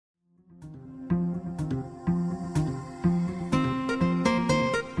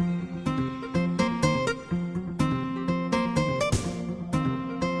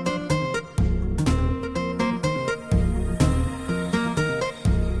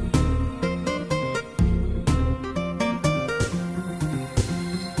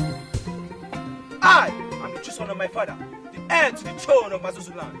my father, the heir to the throne of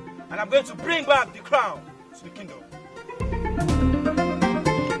Mazuzu land, and I'm going to bring back the crown to the kingdom.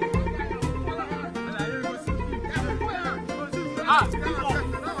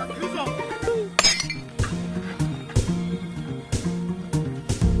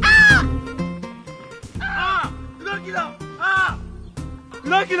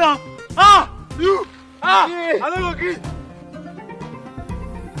 Knock it down! You! I don't go green!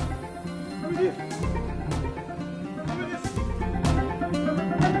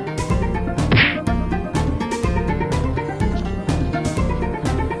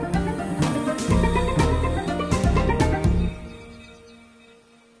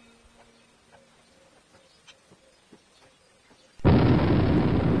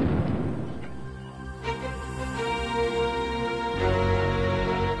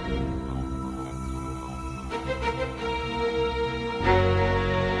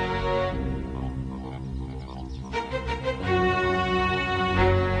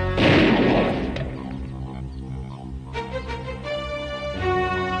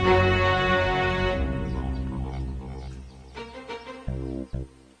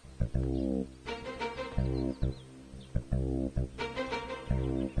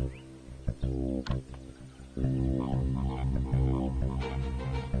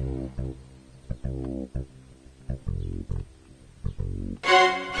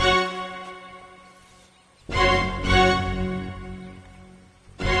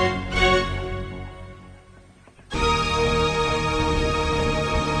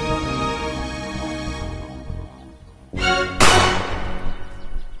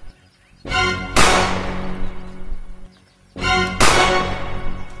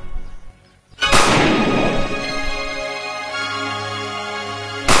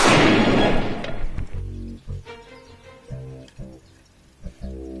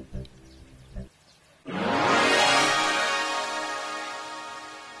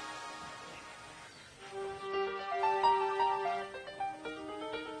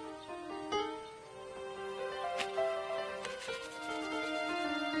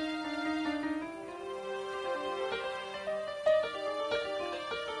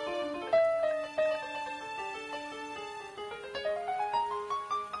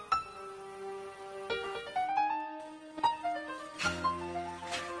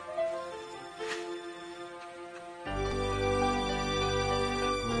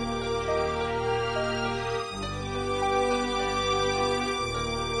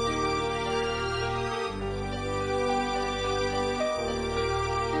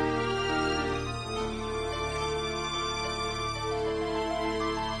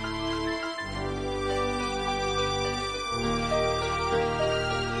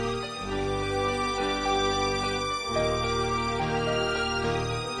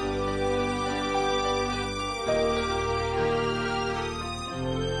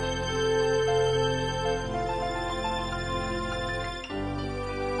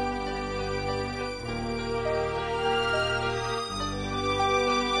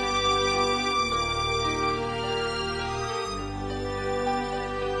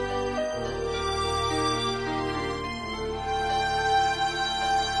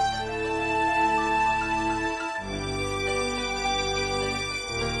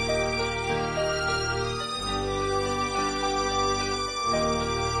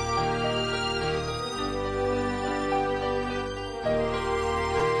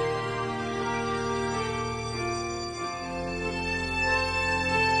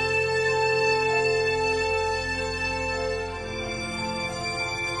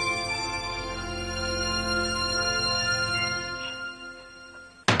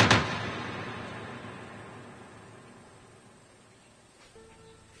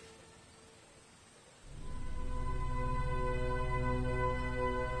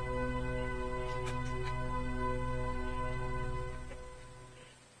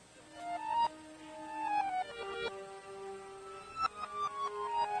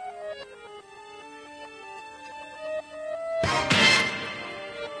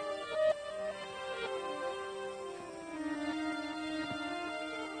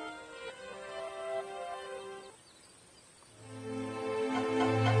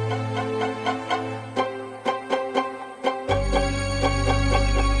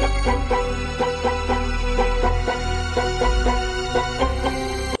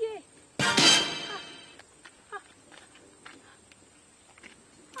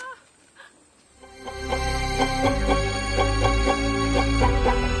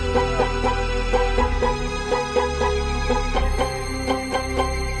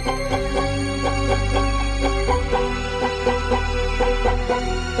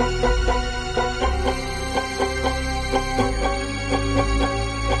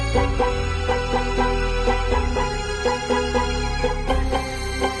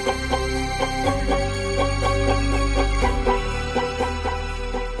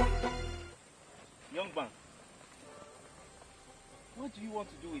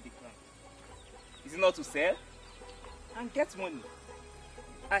 lot to sell and get money.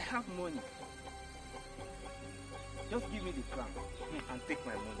 I have money. Just give me the crown and take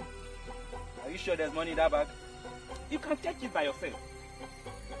my money. Are you sure there's money in that bag? You can check it by yourself.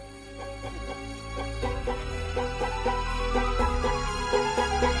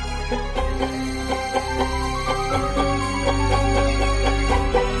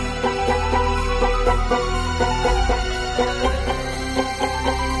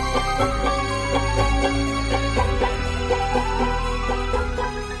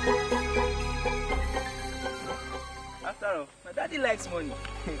 After all, my daddy likes money.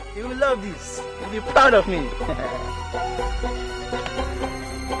 He will love this. He'll be proud of me.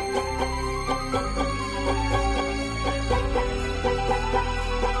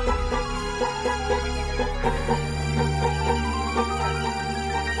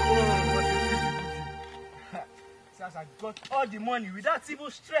 Since I got all the money without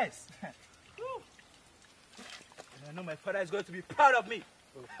even stress. And I know my father is going to be proud of me.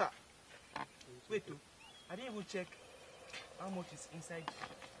 Wait, I didn't even check how much is inside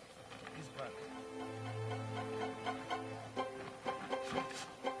this bag.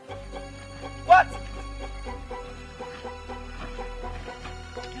 What?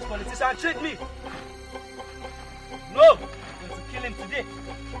 This politician tricked me. No, I'm going to kill him today.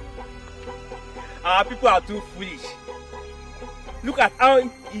 Our people are too foolish. Look at how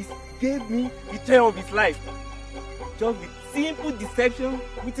he gave me the joy of his life. Just with simple deception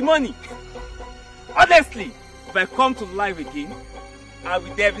with money. Honestly, if I come to life again, I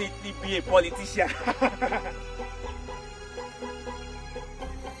will definitely be a politician.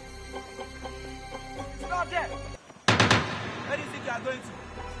 Stop there! Where do you think you are going to?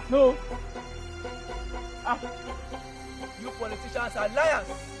 No. You politicians are liars.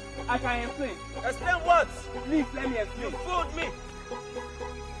 I can explain. Explain what? Please let me explain. You fooled me.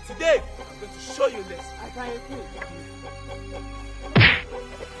 Today, I'm going to show you this. I can explain.